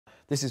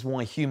This is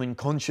why human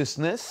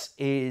consciousness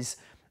is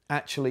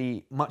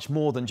actually much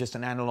more than just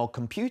an analog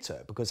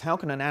computer, because how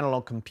can an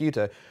analog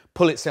computer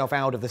pull itself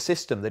out of the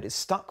system that it's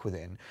stuck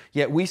within?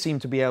 Yet we seem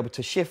to be able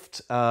to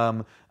shift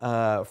from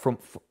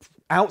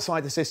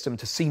outside the system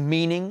to see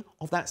meaning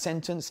of that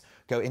sentence,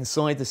 go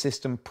inside the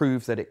system,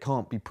 prove that it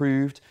can't be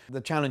proved. The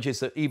challenge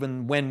is that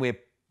even when we're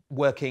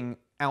working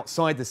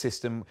outside the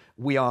system,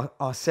 we are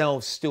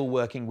ourselves still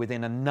working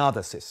within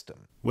another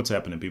system. What's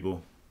happening,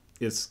 people?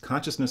 Is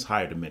consciousness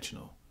higher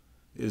dimensional?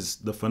 Is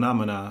the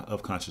phenomena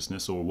of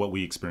consciousness, or what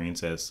we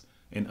experience as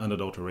an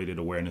unadulterated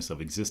awareness of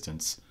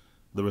existence,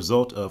 the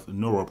result of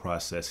neural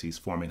processes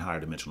forming higher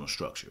dimensional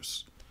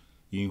structures?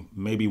 You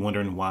may be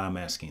wondering why I'm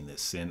asking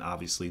this, and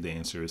obviously the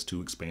answer is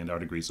to expand our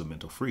degrees of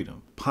mental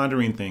freedom.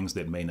 Pondering things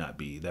that may not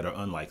be, that are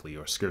unlikely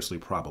or scarcely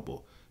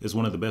probable, is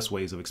one of the best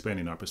ways of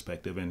expanding our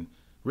perspective and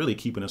really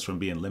keeping us from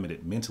being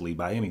limited mentally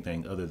by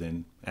anything other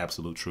than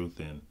absolute truth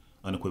and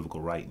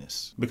unequivocal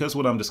rightness. Because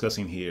what I'm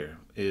discussing here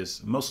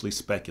is mostly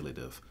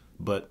speculative,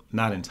 but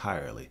not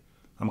entirely.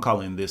 I'm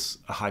calling this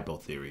a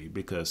hypotheory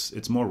because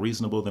it's more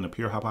reasonable than a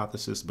pure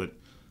hypothesis, but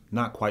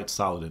not quite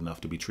solid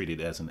enough to be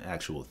treated as an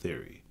actual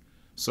theory.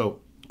 So,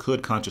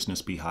 could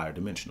consciousness be higher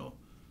dimensional?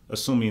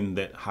 Assuming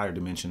that higher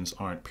dimensions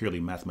aren't purely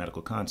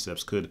mathematical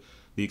concepts, could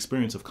the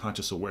experience of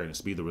conscious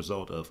awareness be the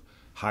result of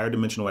higher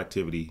dimensional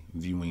activity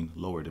viewing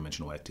lower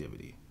dimensional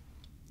activity?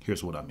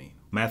 Here's what I mean.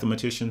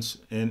 Mathematicians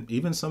and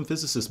even some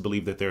physicists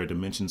believe that there are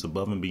dimensions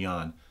above and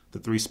beyond the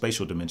 3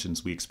 spatial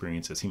dimensions we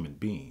experience as human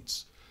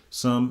beings.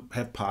 Some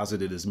have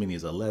posited as many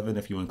as 11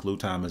 if you include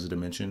time as a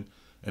dimension,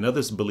 and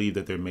others believe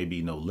that there may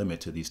be no limit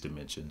to these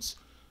dimensions.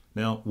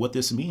 Now, what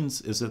this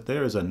means is that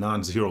there is a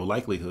non-zero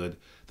likelihood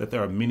that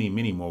there are many,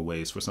 many more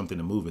ways for something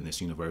to move in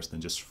this universe than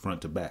just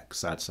front to back,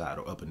 side to side,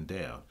 or up and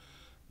down.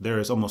 There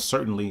is almost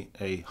certainly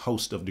a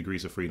host of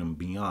degrees of freedom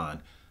beyond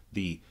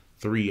the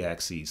 3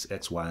 axes,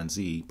 X, Y, and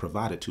Z,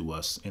 provided to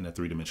us in a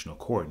 3-dimensional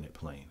coordinate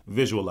plane.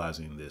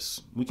 Visualizing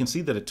this, we can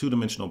see that a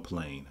 2-dimensional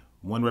plane,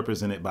 one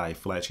represented by a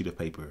flat sheet of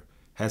paper,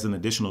 has an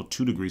additional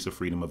 2 degrees of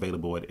freedom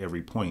available at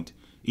every point,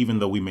 even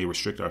though we may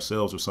restrict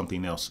ourselves or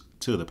something else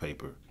to the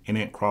paper. An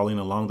ant crawling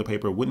along the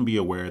paper wouldn't be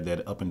aware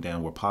that up and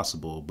down were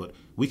possible, but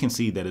we can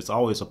see that it's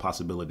always a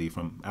possibility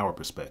from our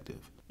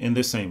perspective. In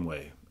this same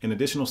way, an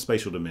additional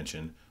spatial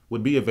dimension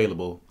would be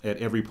available at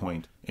every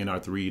point in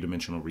our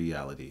 3-dimensional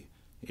reality.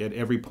 At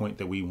every point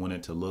that we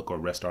wanted to look or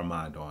rest our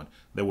mind on,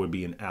 there would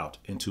be an out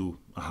into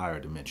a higher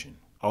dimension.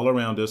 All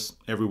around us,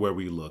 everywhere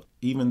we look,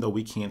 even though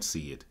we can't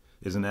see it,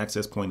 is an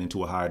access point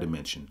into a higher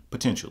dimension,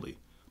 potentially.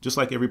 Just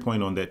like every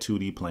point on that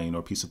 2D plane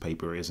or piece of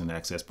paper is an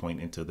access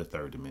point into the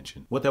 3rd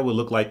dimension. What that would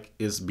look like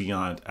is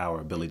beyond our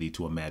ability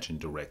to imagine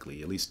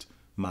directly, at least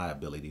my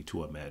ability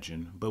to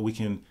imagine, but we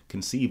can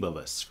conceive of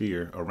a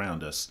sphere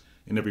around us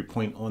and every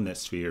point on that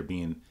sphere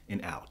being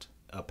an out,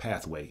 a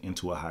pathway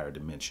into a higher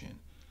dimension.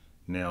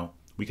 Now,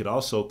 we could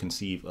also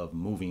conceive of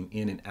moving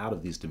in and out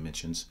of these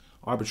dimensions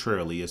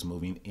arbitrarily as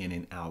moving in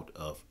and out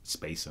of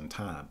space and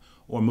time,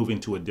 or moving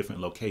to a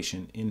different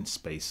location in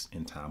space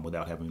and time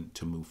without having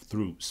to move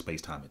through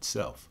space-time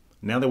itself.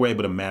 Now that we're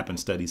able to map and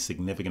study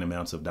significant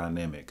amounts of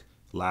dynamic,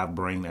 live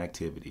brain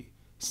activity,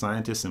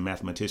 scientists and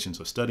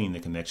mathematicians are studying the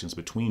connections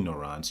between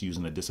neurons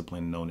using a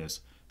discipline known as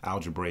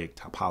algebraic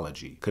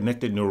topology.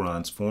 Connected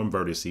neurons form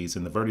vertices,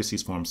 and the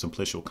vertices form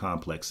simplicial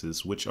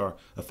complexes, which are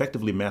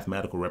effectively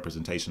mathematical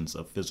representations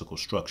of physical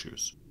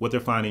structures. What they're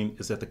finding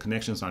is that the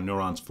connections our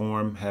neurons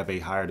form have a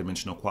higher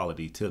dimensional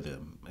quality to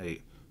them,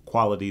 a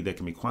quality that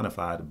can be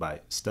quantified by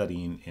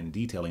studying and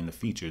detailing the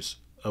features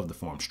of the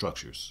formed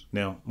structures.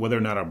 Now, whether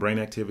or not our brain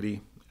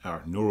activity,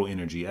 our neural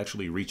energy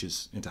actually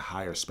reaches into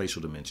higher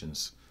spatial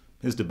dimensions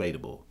is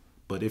debatable,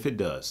 but if it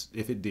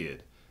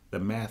did, the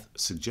math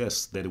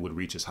suggests that it would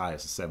reach as high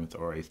as the 7th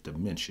or 8th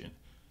dimension.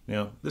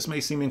 Now, this may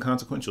seem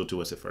inconsequential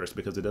to us at first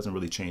because it doesn't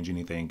really change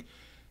anything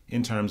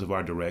in terms of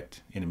our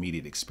direct and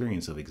immediate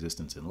experience of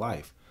existence in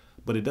life,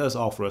 but it does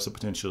offer us a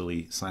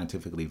potentially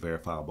scientifically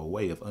verifiable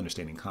way of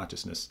understanding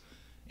consciousness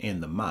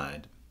and the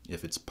mind,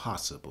 if it's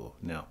possible.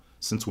 Now,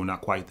 since we're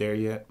not quite there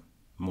yet,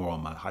 more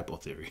on my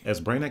hypotheory. As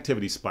brain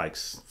activity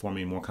spikes,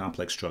 forming more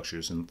complex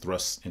structures and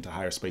thrusts into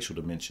higher spatial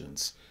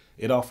dimensions,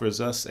 it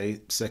offers us a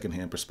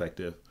secondhand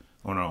perspective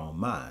on our own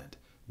mind.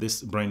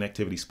 This brain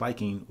activity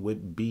spiking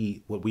would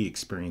be what we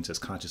experience as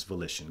conscious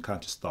volition,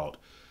 conscious thought,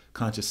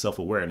 conscious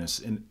self-awareness,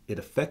 and it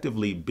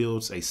effectively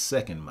builds a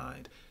second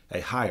mind, a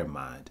higher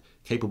mind,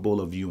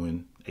 capable of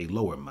viewing a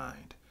lower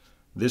mind.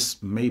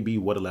 This may be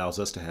what allows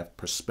us to have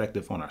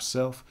perspective on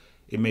ourselves.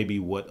 It may be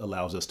what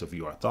allows us to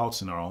view our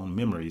thoughts and our own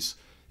memories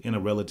in a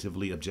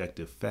relatively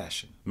objective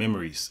fashion.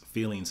 Memories,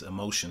 feelings,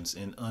 emotions,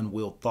 and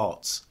unwilled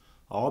thoughts,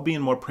 all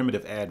being more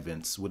primitive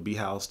advents, would be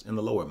housed in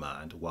the lower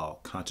mind, while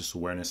conscious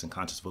awareness and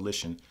conscious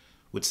volition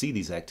would see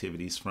these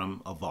activities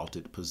from a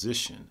vaulted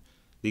position.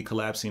 The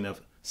collapsing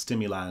of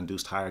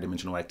stimuli-induced higher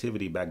dimensional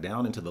activity back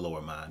down into the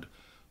lower mind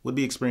would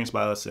be experienced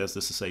by us as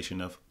the cessation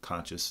of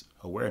conscious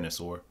awareness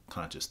or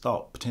conscious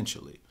thought,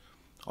 potentially.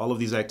 All of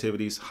these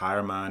activities,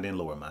 higher mind and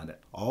lower mind,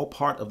 all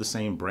part of the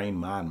same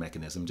brain-mind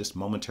mechanism, just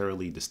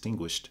momentarily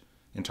distinguished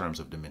in terms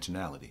of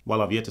dimensionality.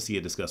 While I've yet to see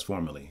it discussed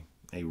formally,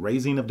 a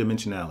raising of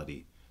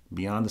dimensionality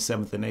beyond the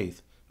seventh and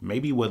eighth may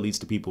be what leads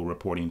to people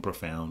reporting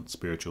profound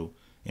spiritual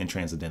and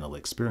transcendental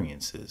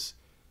experiences.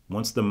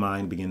 Once the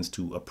mind begins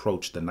to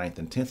approach the ninth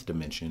and 10th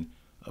dimension,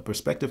 a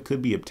perspective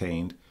could be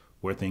obtained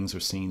where things are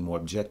seen more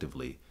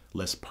objectively,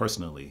 less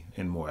personally,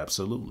 and more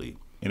absolutely.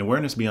 An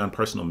awareness beyond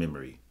personal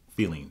memory,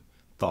 feeling,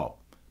 thought,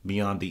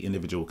 beyond the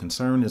individual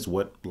concern is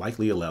what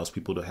likely allows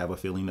people to have a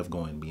feeling of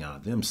going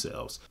beyond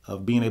themselves,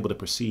 of being able to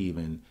perceive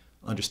and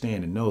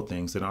understand and know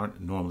things that aren't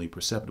normally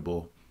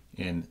perceptible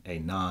in a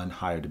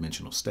non-higher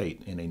dimensional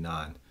state, in a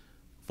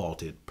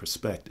non-vaulted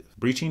perspective.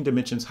 Breaching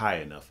dimensions high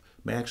enough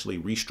may actually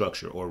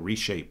restructure or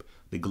reshape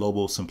the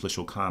global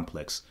simplicial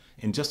complex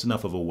in just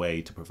enough of a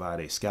way to provide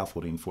a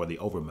scaffolding for the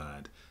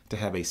overmind to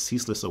have a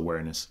ceaseless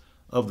awareness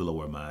of the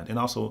lower mind and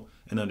also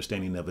an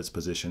understanding of its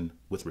position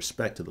with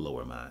respect to the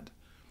lower mind.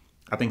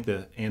 I think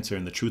the answer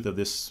and the truth of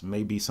this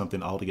may be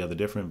something altogether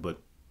different, but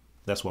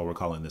that's why we're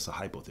calling this a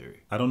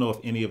hypotheory. I don't know if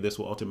any of this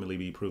will ultimately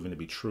be proven to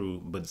be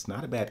true, but it's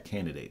not a bad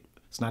candidate.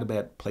 It's not a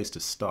bad place to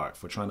start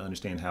for trying to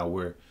understand how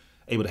we're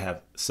able to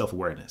have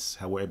self-awareness,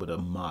 how we're able to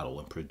model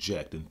and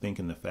project and think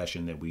in the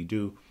fashion that we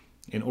do,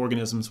 and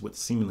organisms with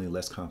seemingly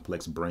less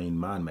complex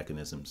brain-mind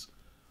mechanisms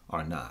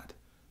are not.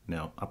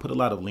 Now, I put a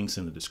lot of links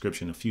in the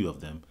description, a few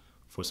of them,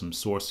 for some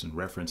source and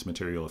reference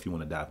material if you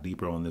want to dive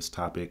deeper on this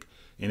topic.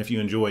 And if you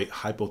enjoy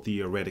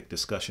hypotheoretic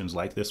discussions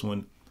like this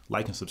one,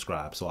 like and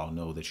subscribe so I'll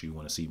know that you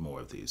want to see more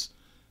of these.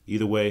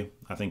 Either way,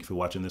 I thank you for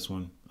watching this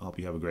one. I hope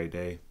you have a great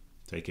day.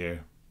 Take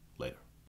care.